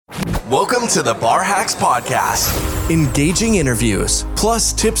Welcome to the Bar Hacks Podcast. Engaging interviews,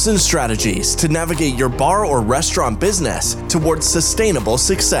 plus tips and strategies to navigate your bar or restaurant business towards sustainable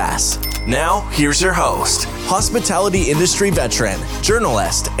success. Now, here's your host, hospitality industry veteran,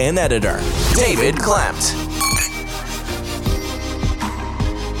 journalist, and editor, David Klempt.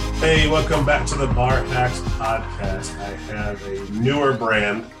 Hey, welcome back to the Bar Hacks Podcast. I have a newer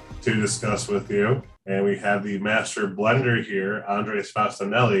brand to discuss with you, and we have the master blender here, Andres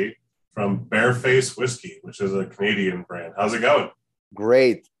Faustinelli, from Bareface Whiskey, which is a Canadian brand. How's it going?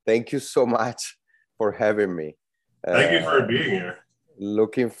 Great. Thank you so much for having me. Thank you for being here.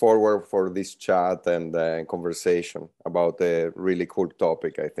 Looking forward for this chat and conversation about a really cool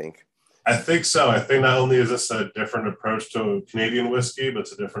topic, I think. I think so. I think not only is this a different approach to Canadian whiskey, but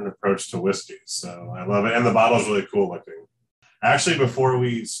it's a different approach to whiskey. So I love it. And the bottle's really cool looking. Actually, before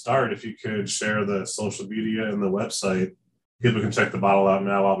we start, if you could share the social media and the website, people can check the bottle out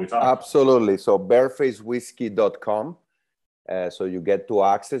now while we talk. Absolutely. So barefacewhiskey.com. So you get to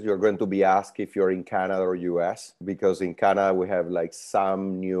access. You're going to be asked if you're in Canada or US, because in Canada we have like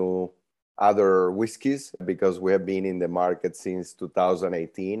some new other whiskeys because we have been in the market since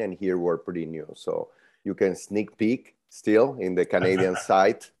 2018 and here we're pretty new. So you can sneak peek still in the Canadian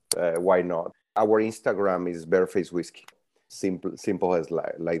site. Why not? Our Instagram is Bareface Whiskey. Simple as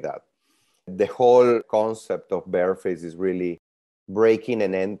like that. The whole concept of Bareface is really breaking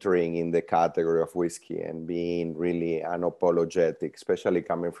and entering in the category of whiskey and being really unapologetic, especially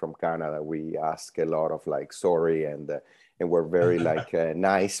coming from Canada. We ask a lot of like, sorry, and we're very like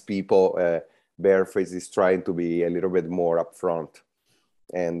nice people. Bareface is trying to be a little bit more upfront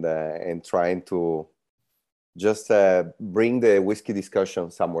and trying to just bring the whiskey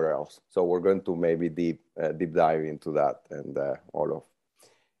discussion somewhere else. So we're going to maybe deep dive into that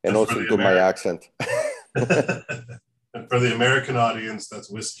and also to my accent. And for the American audience, that's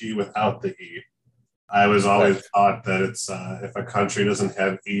whiskey without the E. I was always taught that it's if a country doesn't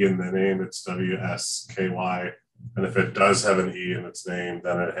have E in the name, it's WSKY. And if it does have an E in its name,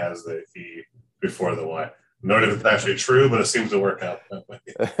 then it has the E before the Y. Not if it's actually true, but it seems to work out that way.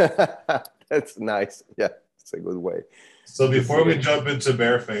 That's nice. Yeah, it's a good way. So before we jump into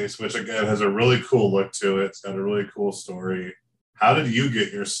Bareface, which again has a really cool look to it, it's got a really cool story. How did you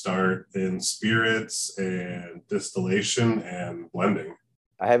get your start in spirits and distillation and blending?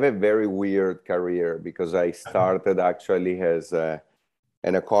 I have a very weird career because I started actually as an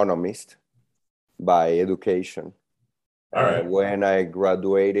economist by education. All right. When I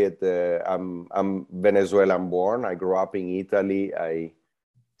graduated, I'm Venezuelan born. I grew up in Italy.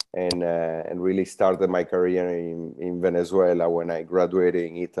 And really started my career in Venezuela when I graduated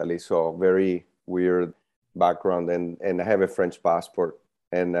in Italy. So very weird background, and I have a French passport,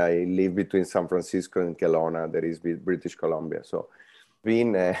 and I live between San Francisco and Kelowna, that is British Columbia. So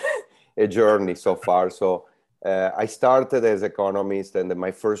been a journey so far. So I started as economist, and then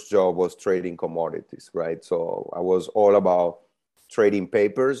my first job was trading commodities, right? So I was all about trading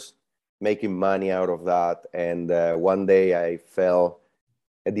papers, making money out of that. And one day I felt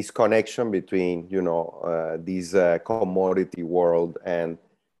a disconnection between, this commodity world and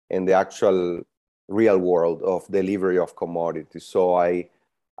the actual real world of delivery of commodities. So I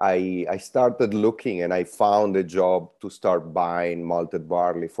started looking, and I found a job to start buying malted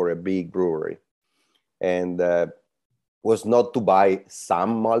barley for a big brewery. And was not to buy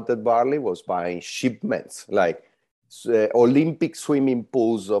some malted barley, was buying shipments, like Olympic swimming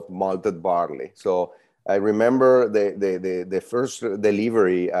pools of malted barley. So I remember the first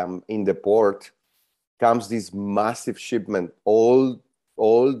delivery in the port comes this massive shipment. All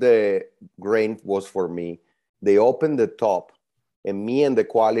the grain was for me. They opened the top, and me and the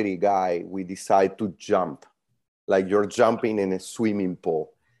quality guy, we decide to jump, like you're jumping in a swimming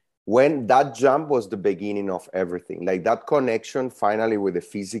pool. When that jump was the beginning of everything, like that connection finally with the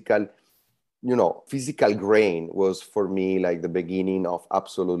physical grain was for me like the beginning of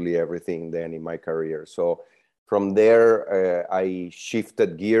absolutely everything then in my career. So from there, I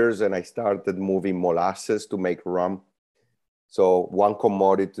shifted gears and I started moving molasses to make rum. So one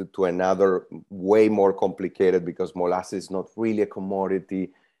commodity to another, way more complicated because molasses is not really a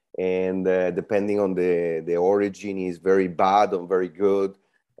commodity. And depending on the origin is very bad or very good.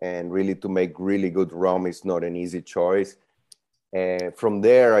 And really to make really good rum is not an easy choice. And from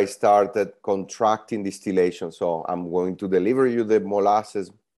there, I started contracting distillation. So I'm going to deliver you the molasses.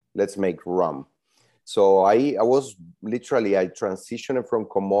 Let's make rum. So I transitioned from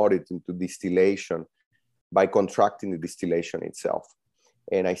commodity to distillation by contracting the distillation itself.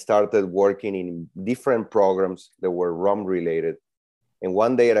 And I started working in different programs that were rum related. And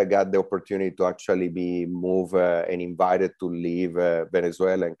one day I got the opportunity to actually be moved and invited to leave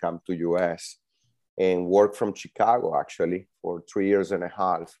Venezuela and come to US and work from Chicago actually for 3 years and a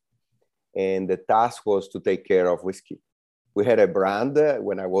half. And the task was to take care of whiskey. We had a brand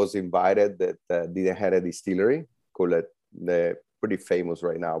when I was invited that didn't have a distillery, called it, the pretty famous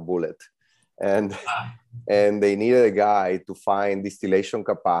right now, Bullet. And they needed a guy to find distillation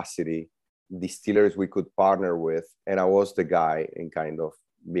capacity, distillers we could partner with. And I was the guy in kind of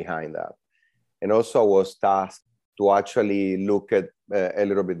behind that. And also I was tasked to actually look at a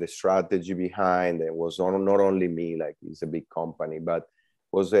little bit the strategy behind. It was not only me, like it's a big company, but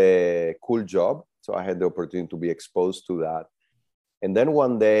it was a cool job. So I had the opportunity to be exposed to that. And then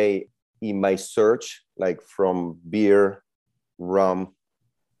one day in my search, like from beer, rum,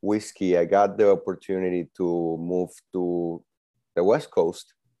 whiskey, I got the opportunity to move to the West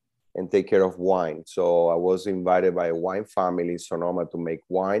Coast and take care of wine. So I was invited by a wine family in Sonoma to make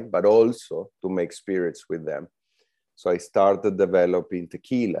wine, but also to make spirits with them. So I started developing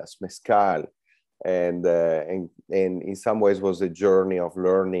tequilas, mezcal, and in some ways was a journey of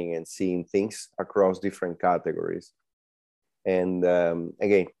learning and seeing things across different categories. And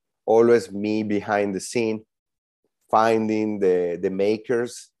again, always me behind the scene, finding the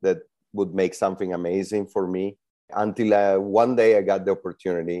makers that would make something amazing for me, until one day I got the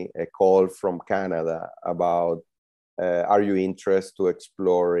opportunity, a call from Canada about, are you interested to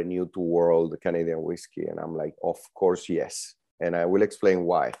explore a new to world Canadian whiskey? And I'm like, of course, yes. And I will explain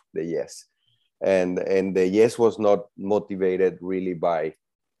why the yes. And the yes was not motivated really by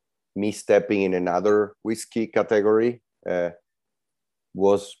me stepping in another whiskey category.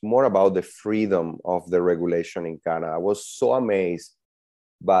 Was more about the freedom of the regulation in Canada. I was so amazed,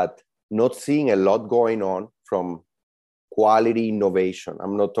 but not seeing a lot going on from quality innovation.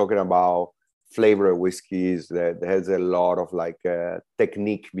 I'm not talking about flavored whiskeys that has a lot of like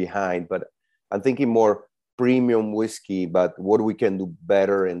technique behind, but I'm thinking more premium whiskey, but what we can do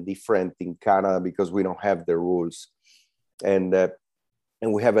better and different in Canada because we don't have the rules. And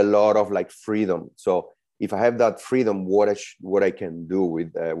we have a lot of like freedom. So if I have that freedom, what I can do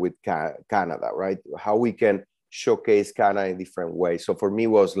with Canada, right? How we can showcase Canada in different ways. So for me,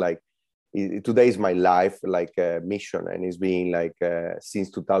 was like, today is my life, like a mission, and it's been like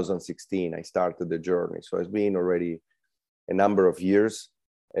since 2016 I started the journey. So it's been already a number of years.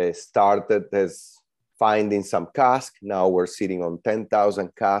 Started as finding some cask. Now we're sitting on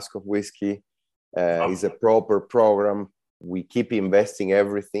 10,000 cask of whiskey. It's a proper program. We keep investing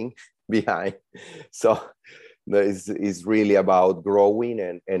everything behind. So it's really about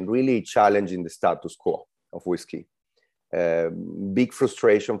growing and really challenging the status quo of whiskey. Big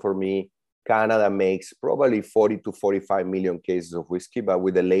frustration for me. Canada makes probably 40 to 45 million cases of whiskey, but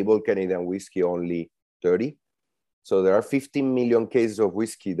with the label Canadian whiskey, only 30. So there are 15 million cases of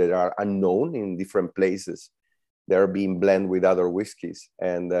whiskey that are unknown in different places. They're being blended with other whiskeys,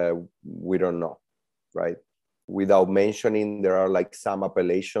 and we don't know, right? Without mentioning, there are like some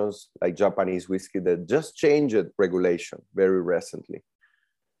appellations, like Japanese whiskey, that just changed regulation very recently.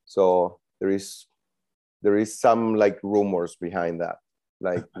 So there is some like rumors behind that,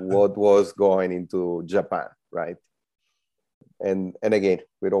 like what was going into Japan, right? And again,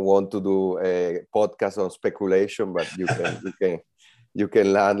 we don't want to do a podcast on speculation, but you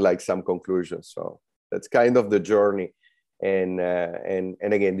can land like some conclusions. So that's kind of the journey. And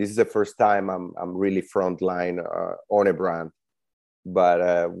again, this is the first time I'm really frontline on a brand,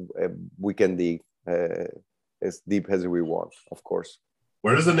 but we can dig as deep as we want, of course.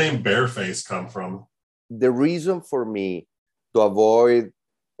 Where does the name Bareface come from? The reason for me to avoid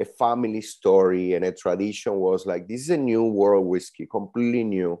a family story and a tradition was like, this is a new world whiskey, completely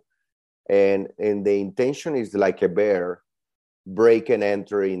new. And the intention is like a bear, break and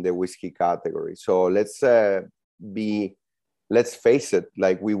enter in the whiskey category. So let's face it,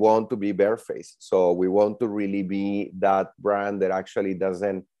 like we want to be Bareface. So we want to really be that brand that actually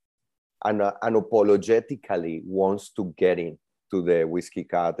doesn't unapologetically wants to get into the whiskey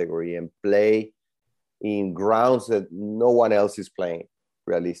category and play in grounds that no one else is playing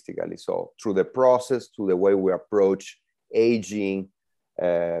realistically. So through the process, through the way we approach aging,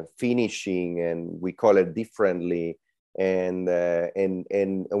 finishing, and we call it differently. And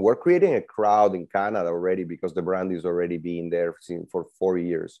we're creating a crowd in Canada already, because the brand is already being there for 4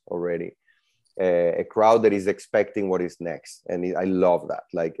 years already. A crowd that is expecting what is next, and I love that.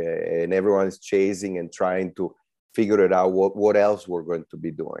 Like, and everyone is chasing and trying to figure it out what else we're going to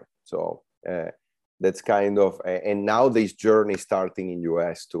be doing. So that's kind of, and now this journey starting in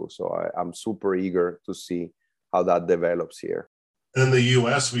US too. So I'm super eager to see how that develops here. In the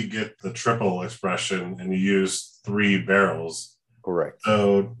US, we get the triple expression, and you use 3 barrels. Correct.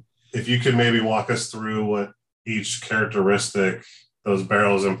 So if you could maybe walk us through what each characteristic those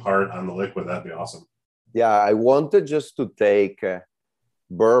barrels impart on the liquid, that'd be awesome. Yeah, I wanted just to take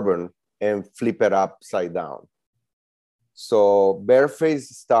bourbon and flip it upside down. So Bareface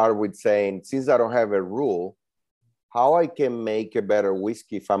start with saying, since I don't have a rule, how I can make a better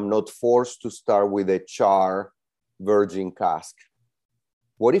whiskey if I'm not forced to start with a char virgin cask?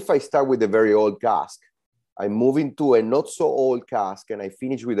 What if I start with a very old cask? I move into a not so old cask and I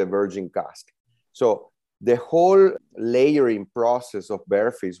finish with a virgin cask. So the whole layering process of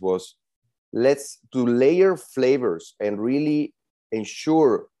Bareface was let's do layer flavors and really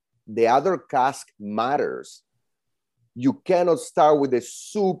ensure the other cask matters. You cannot start with a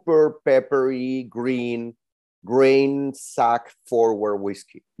super peppery green grain sack forward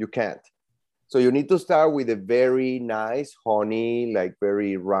whiskey. You can't. So you need to start with a very nice honey, like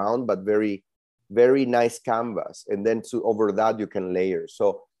very round, but very, very nice canvas. And then over that, you can layer.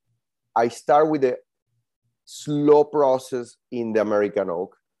 So I start with a slow process in the American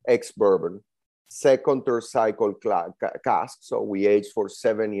oak, ex-bourbon, second, third cycle cask. So we age for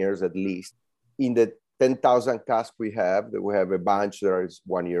 7 years at least. In the 10,000 cask we have a bunch that is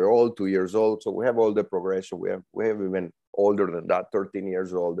 1 year old, 2 years old. So we have all the progression. We have even older than that, 13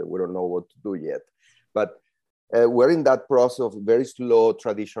 years old, that we don't know what to do yet. But we're in that process of very slow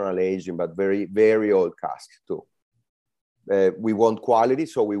traditional aging, but very, very old casks too. We want quality,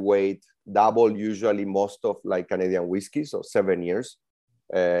 so we wait double usually most of like Canadian whiskey, so 7 years.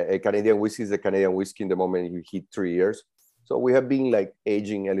 A Canadian whiskey is a Canadian whiskey in the moment you hit 3 years. So we have been like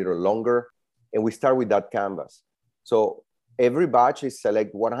aging a little longer, and we start with that canvas. So every batch is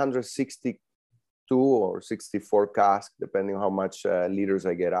select 162 or 64 casks, depending on how much liters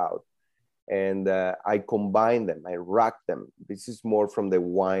I get out. And I combine them, I rack them. This is more from the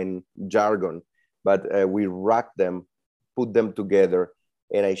wine jargon, but we rack them, put them together,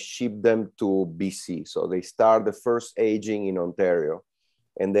 and I ship them to BC. So they start the first aging in Ontario.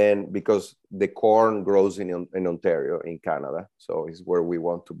 And then because the corn grows in Ontario, in Canada, so it's where we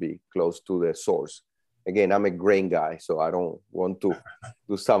want to be, close to the source. Again, I'm a grain guy, so I don't want to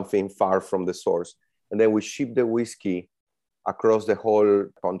do something far from the source. And then we ship the whiskey across the whole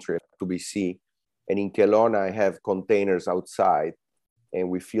country to BC. And in Kelowna, I have containers outside, and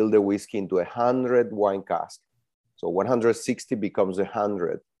we fill the whiskey into 100 wine casks. So 160 becomes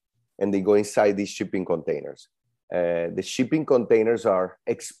 100, and they go inside these shipping containers. The shipping containers are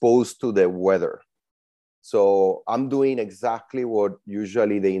exposed to the weather. So I'm doing exactly what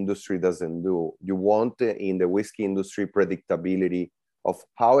usually the industry doesn't do. You want in the whiskey industry predictability of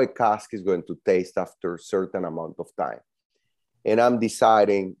how a cask is going to taste after a certain amount of time. And I'm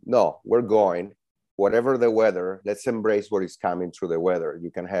deciding, no, we're going, whatever the weather, let's embrace what is coming through the weather.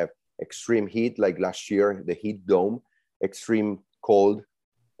 You can have extreme heat, like last year, the heat dome, extreme cold,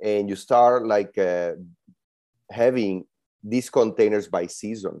 and you start like having these containers by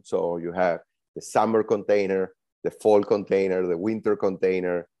season. So you have the summer container, the fall container, the winter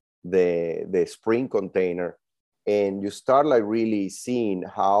container, the spring container. And you start like really seeing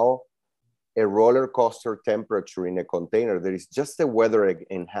how a roller coaster temperature in a container, there is just a weather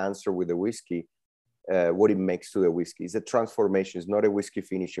enhancer with the whiskey, what it makes to the whiskey. It's a transformation. It's not a whiskey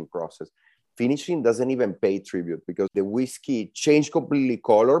finishing process. Finishing doesn't even pay tribute because the whiskey changed completely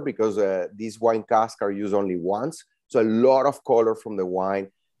color because these wine casks are used only once. So a lot of color from the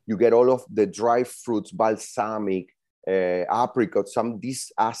wine. You get all of the dry fruits, balsamic, apricot, some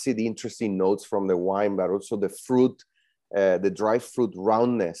these acid, interesting notes from the wine, but also the fruit, the dry fruit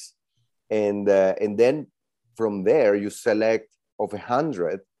roundness. And then from there, you select of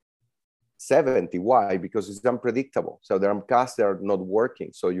 100, 70. Why? Because it's unpredictable. So there are casks that are not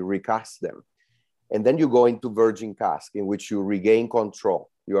working. So you recast them. And then you go into virgin cask in which you regain control.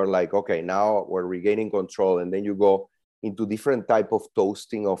 You are like, okay, now we're regaining control. And then you go into different type of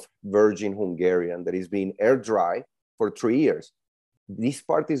toasting of virgin Hungarian that is being air dry for 3 years. This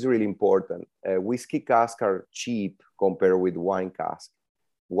part is really important. Whiskey casks are cheap compared with wine cask,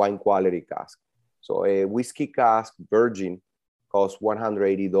 wine quality cask. So a whiskey cask virgin costs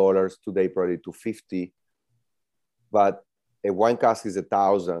 $180 today, probably $250, but a wine cask is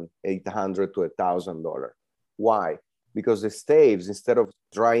 $1,800 to $1,000. Why? Because the staves, instead of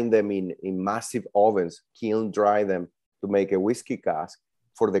drying them in massive ovens, kiln dry them to make a whiskey cask.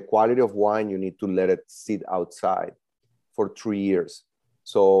 For the quality of wine, you need to let it sit outside for 3 years.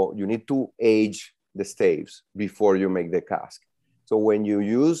 So you need to age the staves before you make the cask. So when you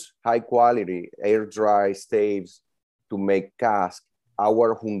use high quality air dry staves to make cask,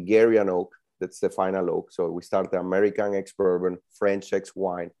 our Hungarian oak, that's the final oak. So we start the American ex-bourbon, French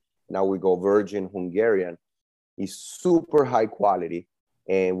ex-wine. Now we go virgin Hungarian. is super high quality.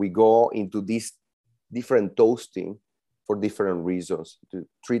 And we go into this different toasting for different reasons.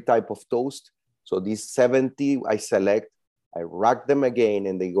 3 types of toast. So these 70 I select, I rack them again,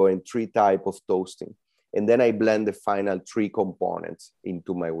 and they go in 3 types of toasting. And then I blend the final 3 components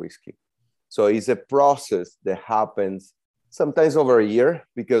into my whiskey. So it's a process that happens sometimes over a year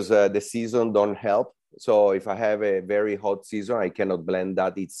because the season don't help. So if I have a very hot season, I cannot blend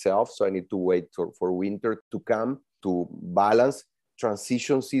that itself. So I need to wait for winter to come to balance.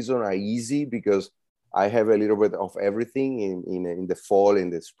 Transition season are easy because I have a little bit of everything in the fall, in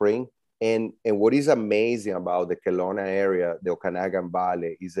the spring. And what is amazing about the Kelowna area, the Okanagan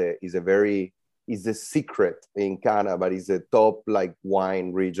Valley, is a secret in Canada, but it's a top like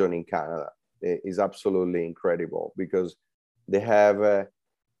wine region in Canada. It is absolutely incredible because they have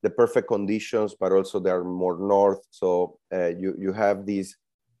the perfect conditions, but also they're more north. So you have this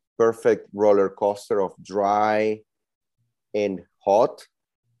perfect roller coaster of dry and hot,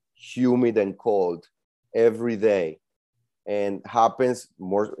 humid and cold every day. And happens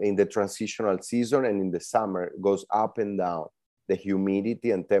more in the transitional season, and in the summer it goes up and down. The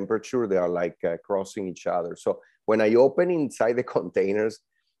humidity and temperature, they are like crossing each other. So when I open inside the containers,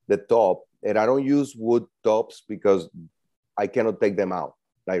 the top, and I don't use wood tops because I cannot take them out,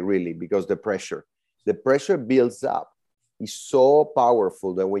 like really, because the pressure builds up. It's so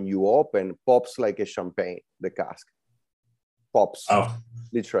powerful that when you open, pops like a champagne, the cask. Pops,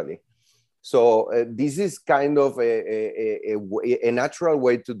 literally. So this is kind of a natural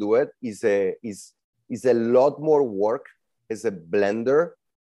way to do it. Is a lot more work as a blender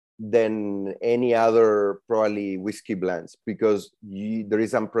than any other probably whiskey blends because there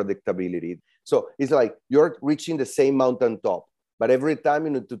is unpredictability. So it's like you're reaching the same mountaintop, but every time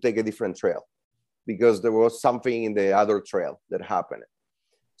you need to take a different trail because there was something in the other trail that happened.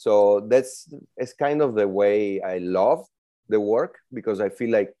 So it's kind of the way I love the work because I feel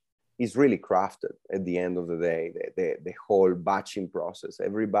like it's really crafted at the end of the day, the whole batching process.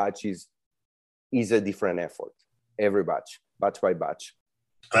 Every batch is a different effort. Every batch by batch.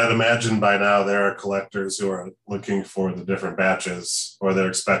 I'd imagine by now there are collectors who are looking for the different batches or they're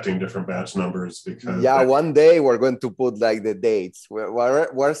expecting different batch numbers because... Yeah, one day we're going to put like the dates.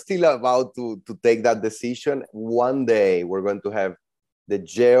 We're still about to take that decision. One day we're going to have the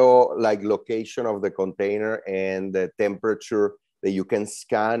location of the container and the temperature that you can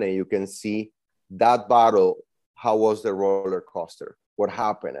scan and you can see that bottle, how was the roller coaster, what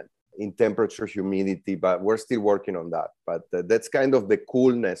happened in temperature, humidity, but we're still working on that. But that's kind of the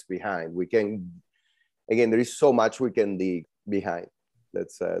coolness behind. There is so much we can dig behind.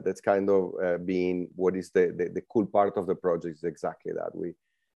 That's kind of being what is the cool part of the project is exactly that.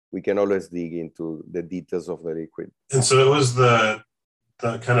 We can always dig into the details of the liquid. And so it was the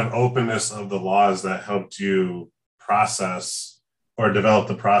kind of openness of the laws that helped you process or develop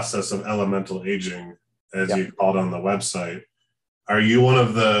the process of elemental aging, as you called on the website. Are you one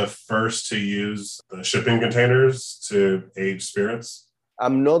of the first to use the shipping containers to age spirits?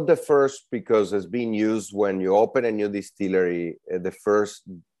 I'm not the first because it's being used when you open a new distillery. The first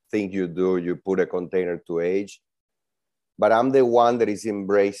thing you do, you put a container to age. But I'm the one that is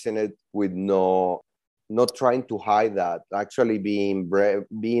embracing it with not trying to hide that, actually being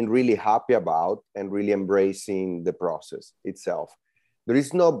really happy about and really embracing the process itself. There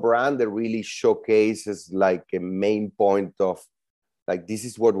is no brand that really showcases like a main point of like, this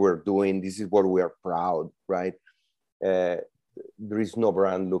is what we're doing, this is what we are proud, right? There is no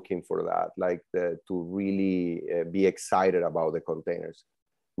brand looking for that, like to really be excited about the containers.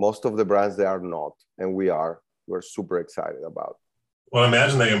 Most of the brands, they are not, and we're super excited about. Well, I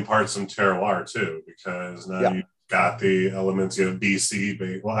imagine they impart some terroir too, because now you've got the elements, you have BC,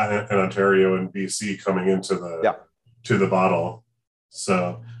 and Ontario and BC coming into the bottle.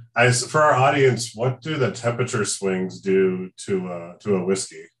 So for our audience, what do the temperature swings do to a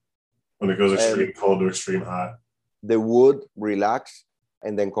whiskey when it goes extreme cold to extreme hot? The wood relax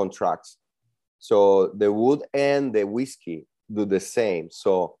and then contracts. So the wood and the whiskey do the same.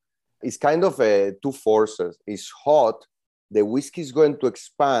 So it's kind of two forces. It's hot, the whiskey is going to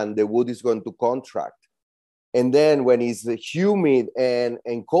expand, the wood is going to contract. And then when it's humid and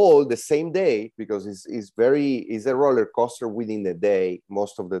cold the same day, because it's a roller coaster within the day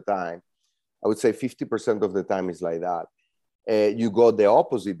most of the time. I would say 50% of the time is like that. You go the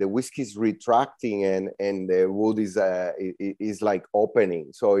opposite. The whiskey is retracting and the wood is like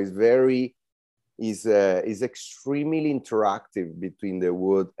opening. So it's extremely interactive between the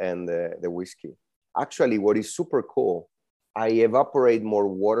wood and the whiskey. Actually, what is super cool, I evaporate more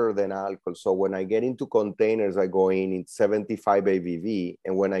water than alcohol. So when I get into containers, I go in 75 ABV.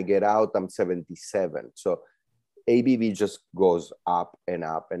 And when I get out, I'm 77. So ABV just goes up and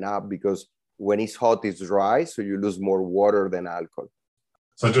up and up because when it's hot, it's dry. So you lose more water than alcohol.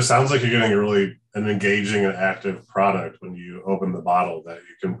 So it just sounds like you're getting an engaging and active product when you open the bottle, that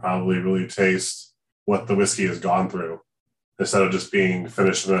you can probably really taste what the whiskey has gone through instead of just being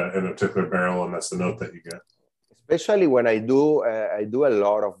finished in a particular barrel, and that's the note that you get. Especially when I do a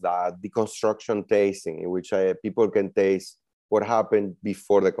lot of that deconstruction tasting, in which people can taste what happened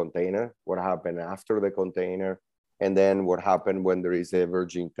before the container, what happened after the container, and then what happened when there is a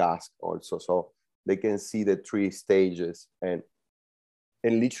virgin cask also. So they can see the 3 stages. And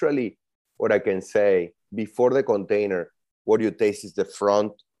literally what I can say, before the container, what you taste is the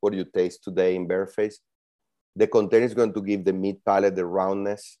front, what you taste today in Bareface. The container is going to give the meat palate, the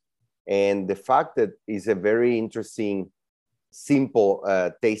roundness. And the fact that it's a very interesting, simple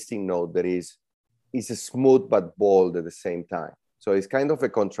tasting note that is smooth but bold at the same time. So it's kind of a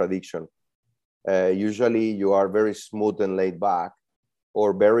contradiction. Usually you are very smooth and laid back,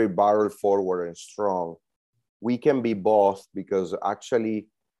 or very barrel forward and strong. We can be both because actually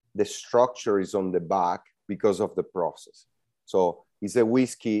the structure is on the back because of the process. So it's a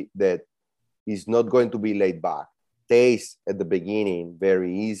whiskey that is not going to be laid back. Tastes at the beginning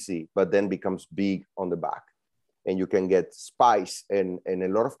very easy, but then becomes big on the back. And you can get spice and a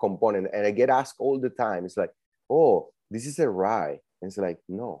lot of component. And I get asked all the time, it's like, oh, this is a rye. And it's like,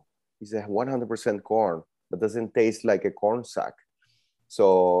 no, it's a 100% corn, but doesn't taste like a corn sack.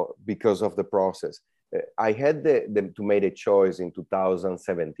 So because of the process. I had to make a choice in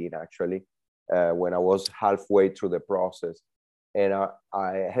 2017, actually, when I was halfway through the process. And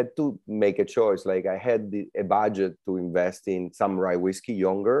I had to make a choice. Like I had a budget to invest in some rye whiskey,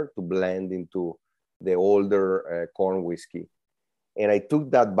 younger, to blend into the older corn whiskey. And I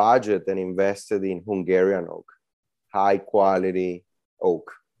took that budget and invested in Hungarian oak, high quality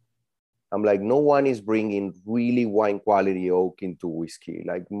oak. I'm like, no one is bringing really wine quality oak into whiskey.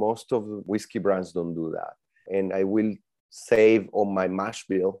 Like most of the whiskey brands don't do that. And I will save on my mash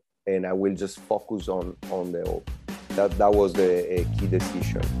bill and I will just focus on the oak. That was a key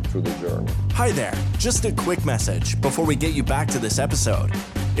decision through the journey. Hi there, just a quick message before we get you back to this episode.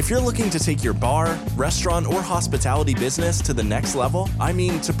 If you're looking to take your bar, restaurant, or hospitality business to the next level, I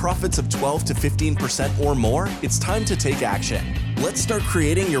mean to profits of 12 to 15% or more, it's time to take action. Let's start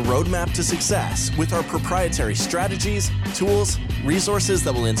creating your roadmap to success with our proprietary strategies, tools, resources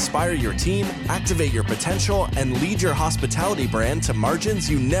that will inspire your team, activate your potential, and lead your hospitality brand to margins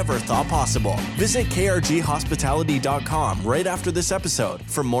you never thought possible. Visit krghospitality.com right after this episode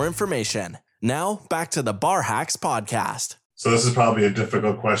for more information. Now, back to the Bar Hacks podcast. So this is probably a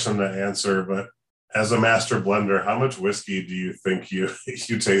difficult question to answer, but as a master blender, how much whiskey do you think you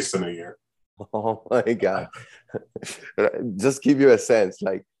taste in a year? Oh my God. Just give you a sense,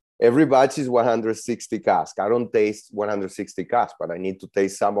 like every batch is 160 casks. I don't taste 160 casks, but I need to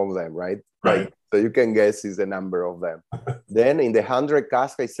taste some of them, right? Right. Like, so you can guess is the number of them. Then in the 100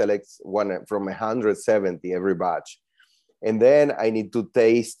 casks, I select one from 170 every batch. And then I need to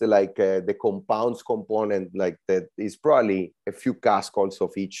taste like the compounds component, like that is probably a few casks also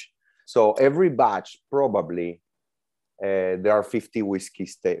of each. So every batch, probably, there are 50 whiskey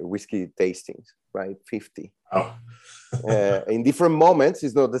tastings, right? 50. Oh. In different moments,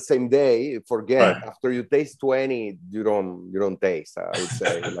 it's not the same day. Forget, Right. After you taste 20, you don't taste, I would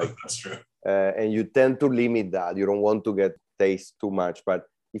say. Like, That's true. and you tend to limit that. You don't want to get taste too much. But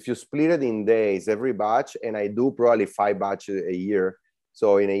if you split it in days, every batch, and I do probably 5 batches a year.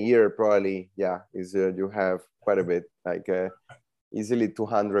 So in a year, probably, you have quite a bit, like easily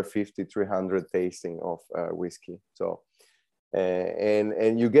 250, 300 tasting of whiskey. So,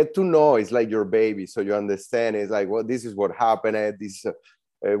 and you get to know, it's like your baby. So you understand, it's like, well, this is what happened. This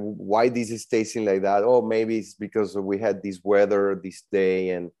why this is tasting like that. Oh, maybe it's because we had this weather this day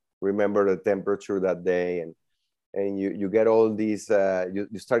and remember the temperature that day. And you get all these, you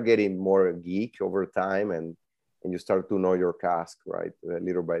start getting more geek over time and you start to know your cask, right?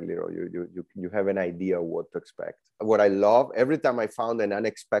 Little by little, you have an idea of what to expect. What I love, every time I found an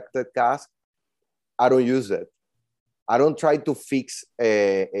unexpected cask, I don't use it. I don't try to fix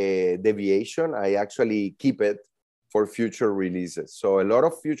a deviation. I actually keep it for future releases. So a lot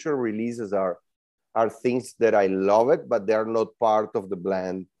of future releases are things that I love it, but they're not part of the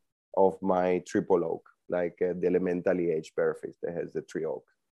blend of my triple oak, like the elementally aged Bareface that has the 3 oak.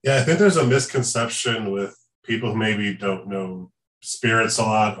 Yeah, I think there's a misconception with people who maybe don't know spirits a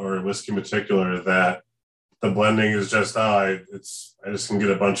lot or whiskey in particular that the blending is just, I just can get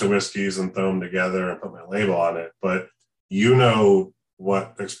a bunch of whiskeys and throw them together and put my label on it. But you know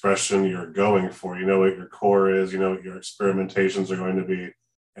what expression you're going for. You know what your core is. You know what your experimentations are going to be.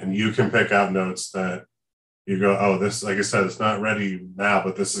 And you can pick out notes that you go, oh, this, like I said, it's not ready now,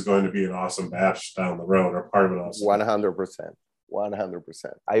 but this is going to be an awesome batch down the road, or part of an awesome 100%. 100%.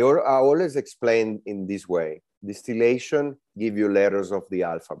 I always explain in this way. Distillation give you letters of the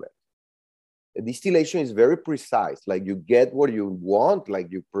alphabet. Distillation is very precise. Like you get what you want,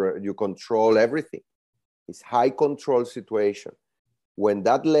 like you control everything. It's high control situation. When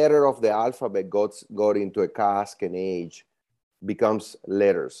that letter of the alphabet got into a cask and age, becomes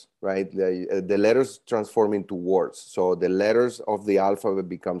letters, right? The letters transform into words. So the letters of the alphabet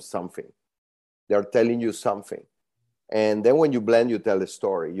become something. They're telling you something. And then when you blend, you tell a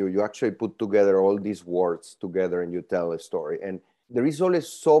story. You actually put together all these words together and you tell a story. And there is always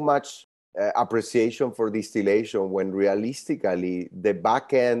so much appreciation for distillation when realistically the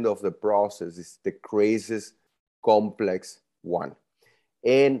back end of the process is the craziest complex one.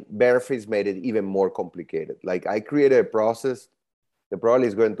 And Barefoots made it even more complicated. Like I created a process that probably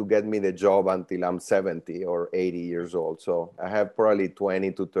is going to get me the job until I'm 70 or 80 years old. So I have probably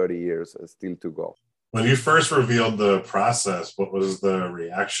 20 to 30 years still to go. When you first revealed the process, what was the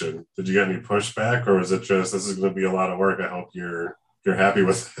reaction? Did you get any pushback, or was it just, this is going to be a lot of work, I hope you're happy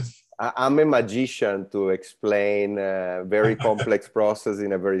with it? I'm a magician to explain a very complex process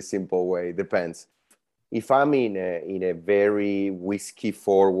in a very simple way. Depends. If I'm in a very whiskey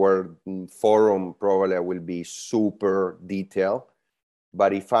forward forum, probably I will be super detailed.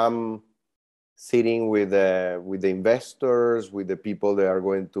 But if I'm sitting with the investors, with the people that are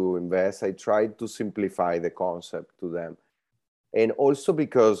going to invest, I try to simplify the concept to them. And also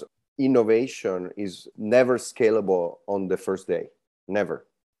because innovation is never scalable on the first day, never.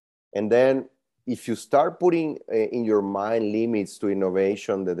 And then if you start putting in your mind limits to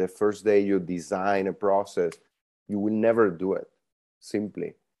innovation that the first day you design a process, you will never do it,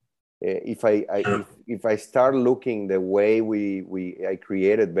 simply. If I start looking the way I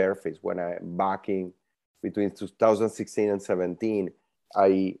created Barefoots when back in between 2016 and 17,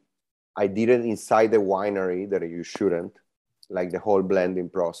 I did it inside the winery that you shouldn't, like the whole blending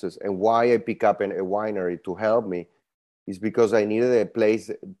process. And why I pick up a winery to help me is because I needed a place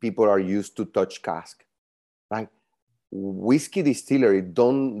people are used to touch cask. Like whiskey distillery,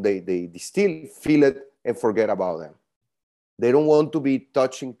 they distill, fill it, and forget about them. They don't want to be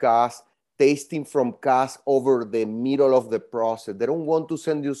touching cask, tasting from cask over the middle of the process. They don't want to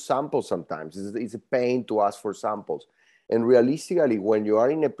send you samples sometimes. It's a pain to ask for samples. And realistically, when you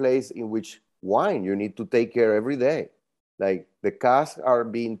are in a place in which wine, you need to take care every day. Like the casks are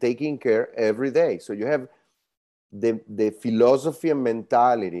being taken care every day. So you have the philosophy and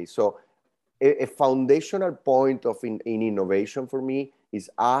mentality. So a foundational point of in innovation for me is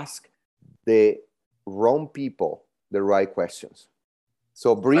ask the wrong people the right questions.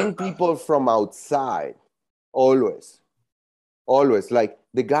 So bring people from outside, always. Like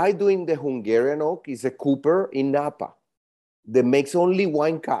the guy doing the Hungarian oak is a cooper in Napa that makes only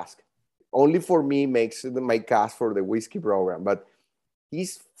wine cask. Only for me makes my cask for the whiskey program, but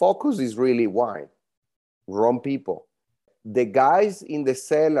his focus is really wine. Wrong people. The guys in the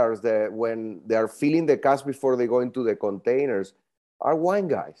cellars that when they are filling the cask before they go into the containers are wine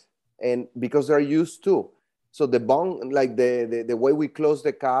guys, and because they're used to. So the bong, like the way we close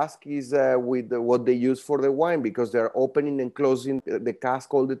the cask is with what they use for the wine, because they're opening and closing the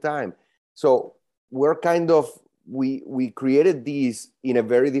cask all the time. So we're kind of, we created these in a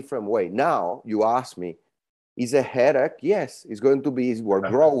very different way. Now you ask me, is a headache? Yes, it's going to be, we're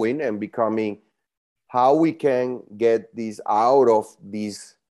growing and becoming, how we can get these out of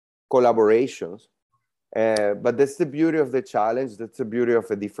these collaborations. But that's the beauty of the challenge. That's the beauty of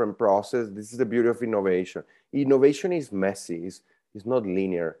a different process. This is the beauty of innovation. Innovation is messy. It's not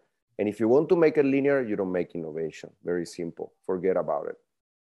linear. And if you want to make it linear, you don't make innovation. Very simple. Forget about it.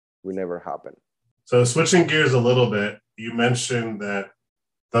 Will never happen. So switching gears a little bit, you mentioned that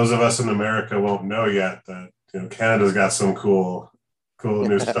those of us in America won't know yet that Canada's got some cool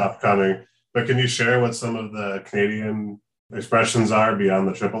new stuff coming. But can you share what some of the Canadian expressions are beyond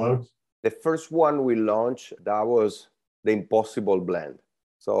the triple oak? The first one we launched, that was the Impossible Blend.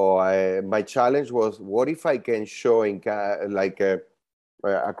 So my challenge was, what if I can show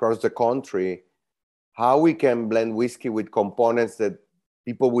across the country how we can blend whiskey with components that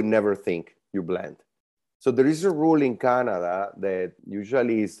people would never think you blend. So there is a rule in Canada that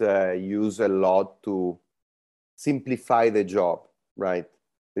usually is used a lot to simplify the job, right?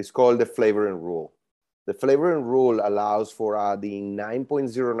 It's called the flavoring rule. The flavoring rule allows for adding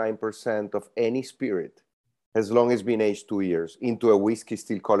 9.09% of any spirit, as long as it's been aged 2 years, into a whiskey,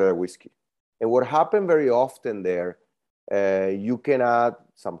 still call it a whiskey. And what happened very often there, you can add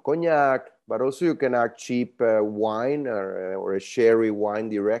some cognac, but also you can add cheap wine or a sherry wine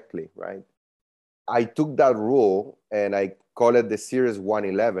directly, right? I took that rule and I call it the Series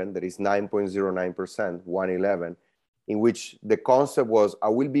 111, that is 9.09%, 111, in which the concept was I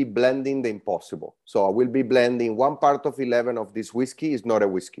will be blending the impossible. So I will be blending 1 part of 11 of this whiskey is not a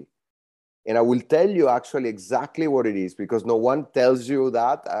whiskey. And I will tell you actually exactly what it is because no one tells you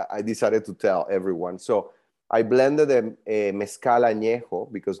that. I decided to tell everyone. So I blended a mezcal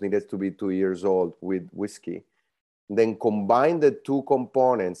añejo because it needed to be 2 years old with whiskey. Then combined the two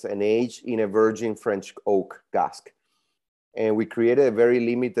components and aged in a virgin French oak cask. And we created a very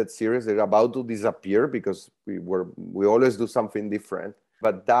limited series. They're about to disappear because we always do something different.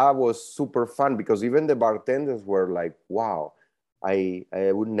 But that was super fun because even the bartenders were like, wow, I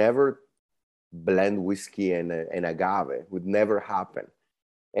would never blend whiskey and agave. Would never happen.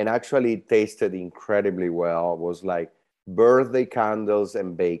 And actually it tasted incredibly well. It was like birthday candles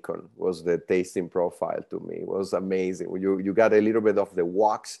and bacon was the tasting profile to me. It was amazing. You got a little bit of the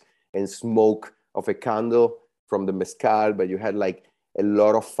wax and smoke of a candle from the mezcal, but you had like a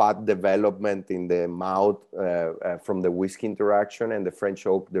lot of fat development in the mouth from the whiskey interaction, and the French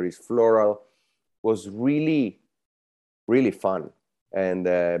oak, there is floral. It was really, really fun, and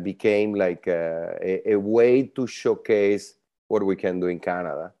became like a way to showcase what we can do in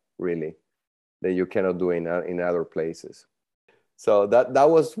Canada, really, that you cannot do in other places. So that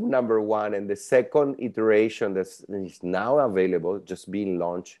was number one. And the second iteration that is now available, just being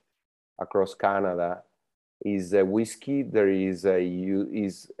launched across Canada, is a whiskey that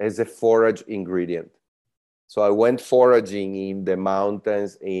is a forage ingredient. So I went foraging in the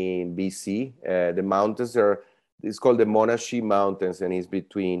mountains in BC. The mountains it's called the Monashee Mountains, and it's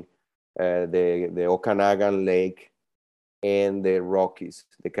between the Okanagan Lake and the Rockies,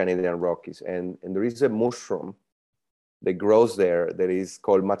 the Canadian Rockies. And there is a mushroom that grows there that is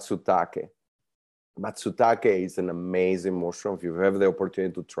called matsutake. Matsutake is an amazing mushroom. If you have the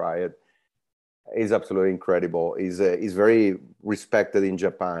opportunity to try it, it's absolutely incredible. It's very respected in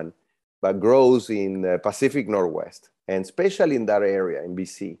Japan, but grows in the Pacific Northwest, and especially in that area in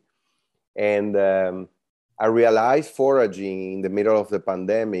BC. And I realized foraging in the middle of the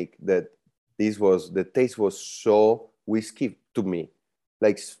pandemic that the taste was so whiskey to me,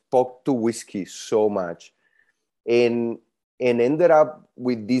 like spoke to whiskey so much, and ended up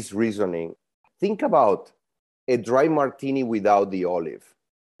with this reasoning. Think about a dry martini without the olive.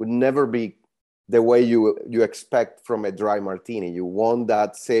 Would never be the way you expect from a dry martini. You want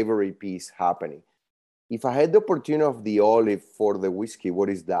that savory piece happening. If I had the opportunity of the olive for the whiskey, what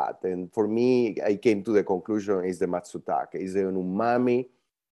is that? And for me, I came to the conclusion is the matsutake. It's an umami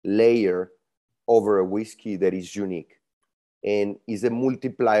layer over a whiskey that is unique and is a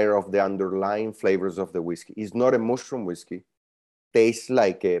multiplier of the underlying flavors of the whiskey. It's not a mushroom whiskey. Tastes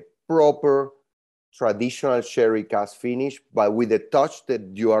like a proper traditional sherry cask finish, but with a touch that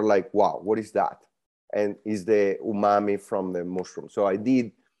you are like, wow, what is that? And is the umami from the mushroom. So I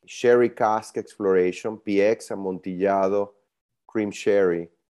did sherry cask exploration, PX, Amontillado, cream sherry.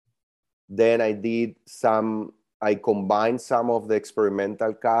 Then I combined some of the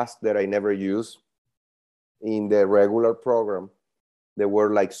experimental casks that I never used in the regular program. They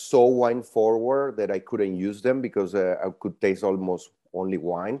were like so wine forward that I couldn't use them because I could taste almost only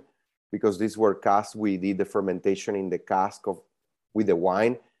wine, because these were casks. We did the fermentation in the cask with the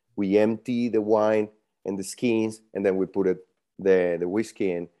wine. We empty the wine and the skins, and then we put the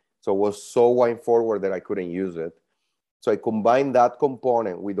whiskey in. So it was so wine forward that I couldn't use it. So I combined that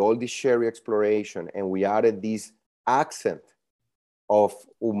component with all this sherry exploration, and we added this accent of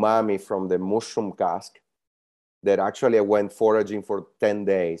umami from the mushroom cask that actually I went foraging for 10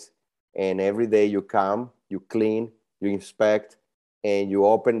 days. And every day you come, you clean, you inspect, and you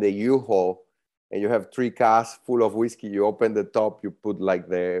open the U-Haul, and you have 3 casks full of whiskey. You open the top, you put like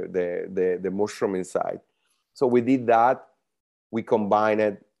the mushroom inside. So we did that. We combined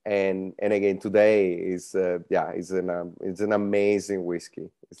it, and again today it's an amazing whiskey.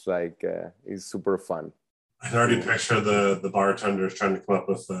 It's like it's super fun. I can already picture the bartenders trying to come up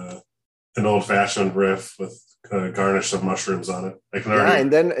with an old-fashioned riff with garnish of mushrooms on it. I can already,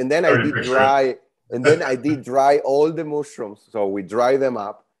 and then I did dry. And then I did dry all the mushrooms. So we dry them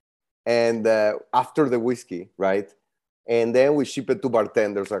up, and after the whiskey, right? And then we ship it to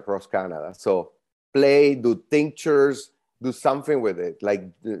bartenders across Canada. So do tinctures, do something with it, like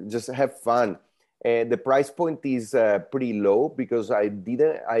just have fun. And the price point is pretty low because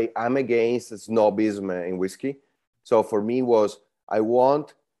I'm against snobism in whiskey. So for me I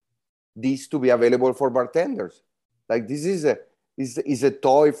want this to be available for bartenders. Like this is a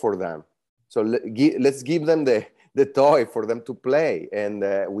toy for them. So let's give them the toy for them to play. And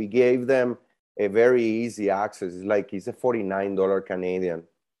we gave them a very easy access. It's a $49 Canadian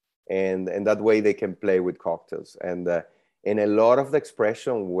and that way they can play with cocktails. And a lot of the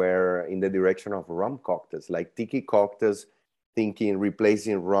expression were in the direction of rum cocktails, like tiki cocktails, thinking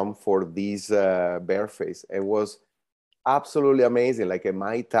replacing rum for these Bareface. It was absolutely amazing, like a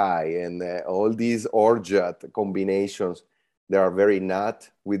Mai Tai and all these orgeat combinations that are very nut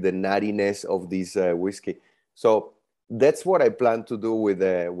with the nuttiness of this whiskey. So that's what I plan to do with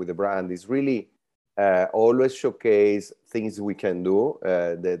the brand, is really always showcase things we can do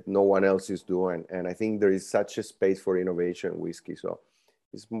that no one else is doing. And I think there is such a space for innovation in whiskey. So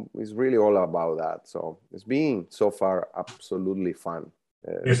it's really all about that. So it's been so far absolutely fun.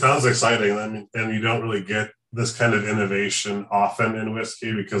 It sounds exciting. I mean, and you don't really get this kind of innovation often in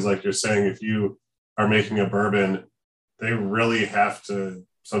whiskey because, like you're saying, if you are making a bourbon, they really have to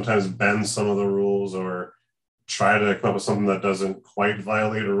sometimes bend some of the rules or try to come up with something that doesn't quite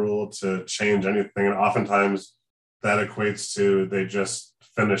violate a rule to change anything. And oftentimes that equates to they just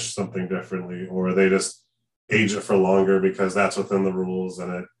finish something differently, or they just age it for longer because that's within the rules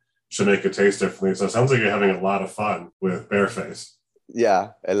and it should make it taste differently. So it sounds like you're having a lot of fun with Bareface.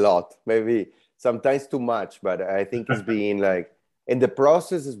 Yeah, a lot. Maybe sometimes too much, but I think it's been like, and the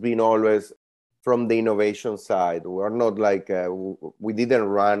process has been always from the innovation side. We're not like, we didn't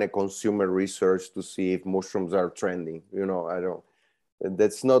run a consumer research to see if mushrooms are trending.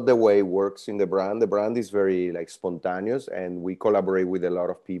 That's not the way it works in the brand. The brand is very like spontaneous, and we collaborate with a lot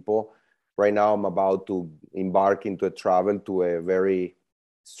of people. Right now, I'm about to embark into a travel to a very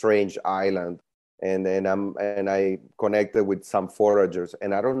strange island. And I connected with some foragers,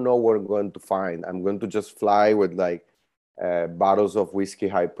 and I don't know what I'm going to find. I'm going to just fly with like bottles of whiskey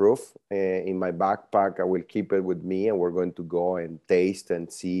high proof in my backpack. I will keep it with me, and we're going to go and taste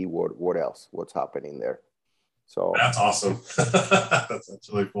and see what's happening there. So that's awesome. That's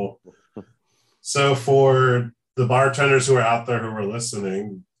really cool. So for the bartenders who are out there who are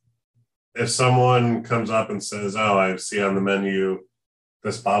listening, if someone comes up and says, "Oh, I see on the menu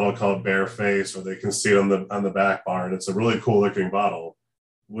this bottle called Bareface," or they can see it on the back bar, and it's a really cool looking bottle,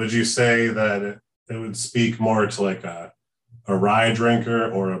 would you say that it would speak more to like a rye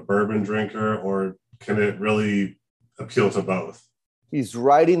drinker or a bourbon drinker, or can it really appeal to both? It's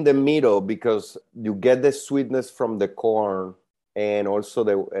right in the middle because you get the sweetness from the corn, and also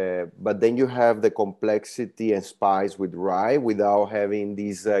but then you have the complexity and spice with rye without having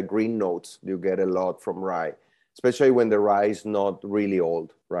these green notes you get a lot from rye, especially when the rye is not really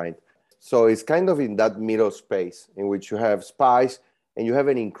old, right? So it's kind of in that middle space in which you have spice and you have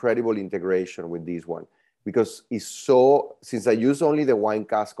an incredible integration with this one, because since I use only the wine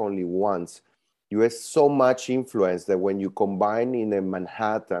cask only once, you have so much influence that when you combine in a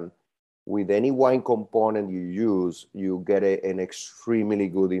Manhattan with any wine component you use, you get an extremely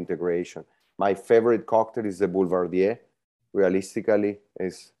good integration. My favorite cocktail is the Boulevardier. Realistically,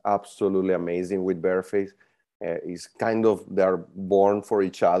 it's absolutely amazing with Bareface. It's kind of, they're born for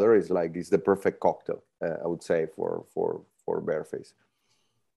each other. It's the perfect cocktail, I would say, for Bareface.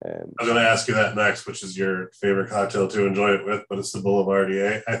 I was going to ask you that next, which is your favorite cocktail to enjoy it with, but it's the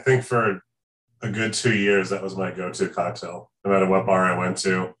Boulevardier. I think for a good 2 years, that was my go-to cocktail, no matter what bar I went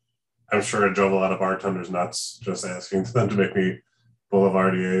to. I'm sure it drove a lot of bartenders nuts just asking them to make me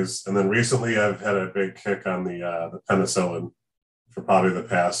Boulevardiers. And then recently I've had a big kick on the penicillin for probably the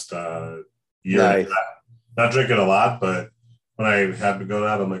past year. Nice. Not drinking a lot, but when I had to go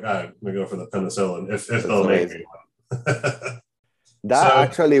out, I'm like, I'm going to go for the penicillin if they'll make me one. That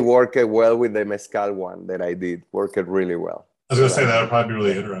actually worked well with the mezcal one that I did. Worked really well. I was going to say that would probably be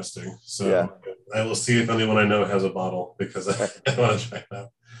really interesting. So yeah. I will see if anyone I know has a bottle, because I want to try it out.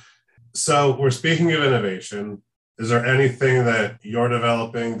 So we're speaking of innovation. Is there anything that you're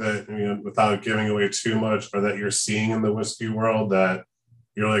developing that, without giving away too much, or that you're seeing in the whiskey world that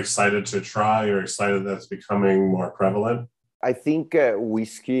you're really excited to try, or excited that's becoming more prevalent? I think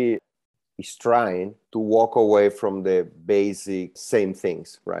whiskey is trying to walk away from the basic same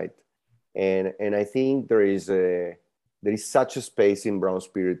things, right? And I think there is such a space in brown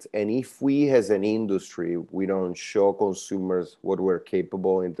spirits. And if we as an industry, we don't show consumers what we're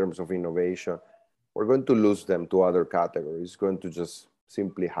capable in terms of innovation, we're going to lose them to other categories. It's going to just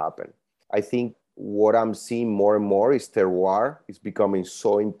simply happen. I think what I'm seeing more and more is terroir is becoming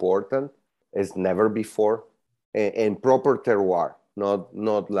so important as never before, and proper terroir,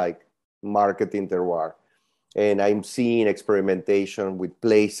 not like marketing terroir. And I'm seeing experimentation with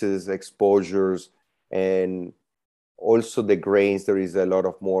places, exposures, and also the grains. There is a lot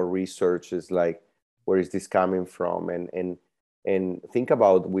of more research, is like, where is this coming from? And think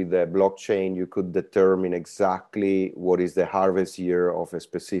about, with the blockchain, you could determine exactly what is the harvest year of a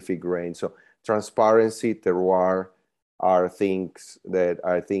specific grain. So transparency, terroir are things that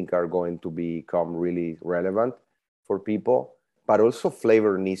I think are going to become really relevant for people. But also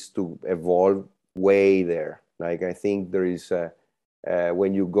flavor needs to evolve way there. Like I think there is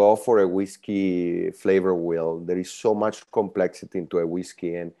when you go for a whiskey flavor wheel, there is so much complexity into a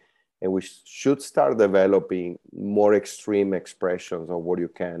whiskey, and we should start developing more extreme expressions of what you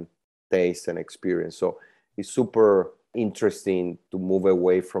can taste and experience. So it's super interesting to move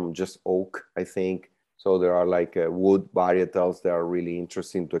away from just oak, I think. So there are like wood varietals that are really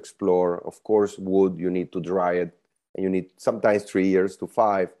interesting to explore. Of course, wood, you need to dry it, and you need sometimes 3 years to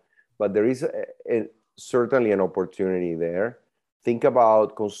 5, but there is certainly an opportunity there. Think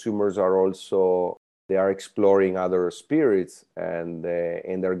about consumers are also, they are exploring other spirits, and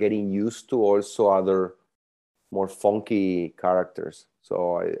they're getting used to also other more funky characters.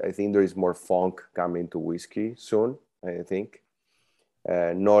 So I think there is more funk coming to whiskey soon, I think.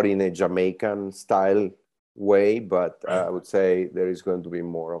 Not in a Jamaican style way, but I would say there is going to be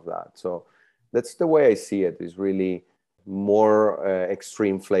more of that. So that's the way I see it, is really more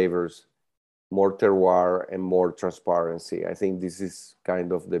extreme flavors, more terroir, and more transparency. I think this is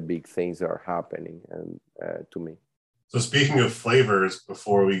kind of the big things that are happening, and to me. So speaking of flavors,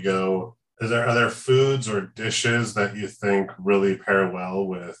 before we go, are there foods or dishes that you think really pair well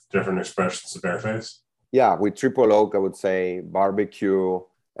with different expressions of Bareface? Yeah, with Triple Oak, I would say barbecue,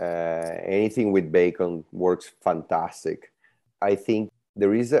 anything with bacon works fantastic. I think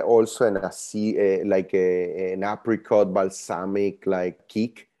there is also an apricot balsamic like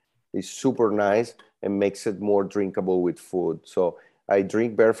kick. It's super nice and makes it more drinkable with food. So I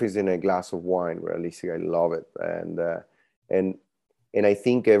drink Bareface in a glass of wine. Realistically, I love it, and I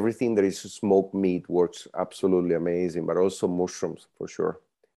think everything that is smoked meat works absolutely amazing. But also mushrooms for sure.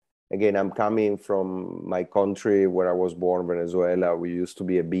 Again, I'm coming from my country where I was born, Venezuela. We used to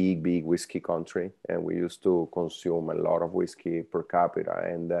be a big, big whiskey country, and we used to consume a lot of whiskey per capita.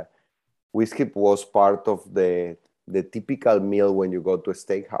 And whiskey was part of the typical meal when you go to a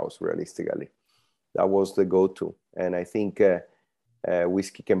steakhouse, realistically. That was the go-to. And I think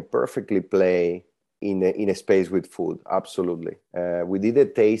whiskey can perfectly play in a space with food, absolutely. We did a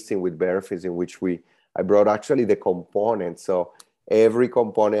tasting with Bareface in which I brought actually the components. So every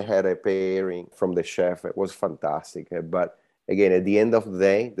component had a pairing from the chef. It was fantastic. But again, at the end of the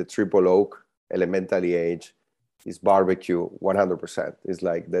day, the Triple Oak, elementally aged, is barbecue 100%. It's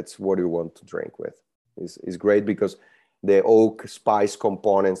like, that's what you want to drink with. It's great because the oak spice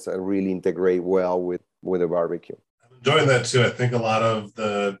components really integrate well with the barbecue. I'm enjoying that too. I think a lot of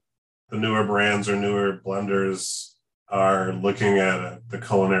the newer brands or newer blenders are looking at the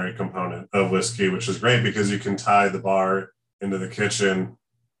culinary component of whiskey, which is great because you can tie the bar into the kitchen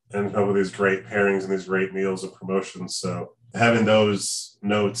and come up with these great pairings and these great meals and promotions. So having those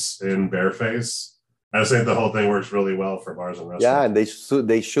notes in Bareface, I just think the whole thing works really well for bars and restaurants. Yeah, and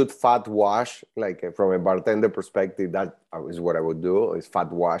they should fat wash, like from a bartender perspective, that is what I would do, is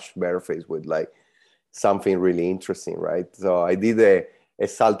fat wash Bareface with like something really interesting, right? So I did a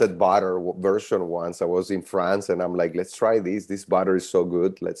salted butter version once. I was in France and I'm like, let's try this. This butter is so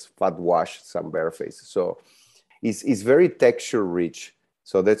good. Let's fat wash some Bareface. So it's very texture rich.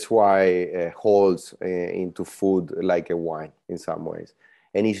 So that's why it holds into food like a wine in some ways.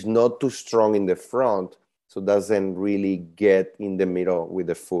 And it's not too strong in the front, so doesn't really get in the middle with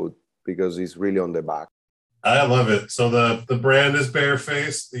the food because it's really on the back. I love it. So the brand is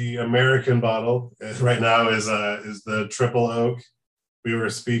Bareface. The American bottle right now is the Triple Oak. We were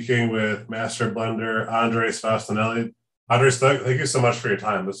speaking with Master Blender Andres Faustinelli. Andres, thank you so much for your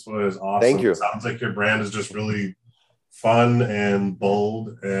time. This was awesome. Thank you. It sounds like your brand is just really fun and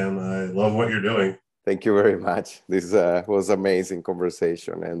bold, and I love what you're doing. Thank you very much. This was amazing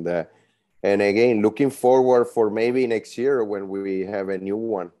conversation. And again, looking forward for maybe next year when we have a new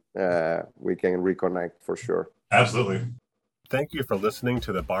one, we can reconnect for sure. Absolutely. Thank you for listening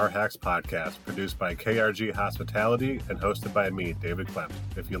to the Bar Hacks podcast, produced by KRG Hospitality and hosted by me, David Clement.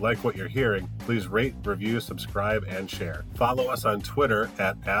 If you like what you're hearing, please rate, review, subscribe, and share. Follow us on Twitter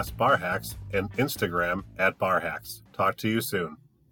 @AskBarHacks and Instagram @BarHacks. Talk to you soon.